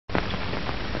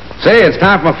Say, it's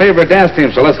time for my favorite dance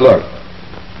team, so let's look.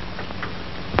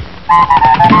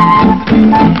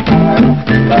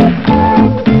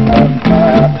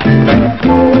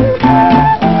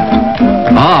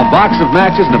 Ah, a box of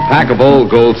matches and a pack of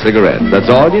Old Gold cigarettes. That's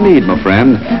all you need, my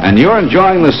friend. And you're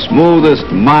enjoying the smoothest,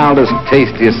 mildest,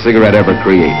 tastiest cigarette ever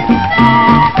created.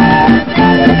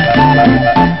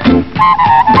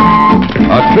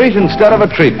 A treat instead of a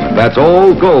treatment. That's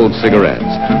Old Gold cigarettes.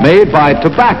 Made by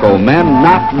tobacco men,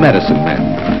 not medicine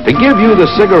men. To give you the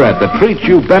cigarette that treats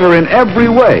you better in every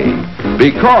way.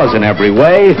 Because in every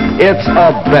way, it's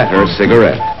a better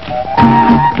cigarette.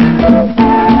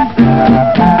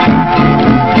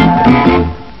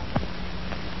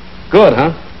 Good,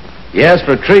 huh? Yes,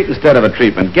 for a treat instead of a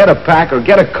treatment. Get a pack or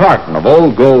get a carton of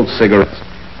Old Gold cigarettes.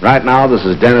 Right now, this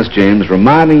is Dennis James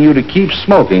reminding you to keep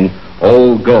smoking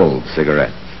Old Gold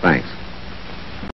cigarettes. Thanks.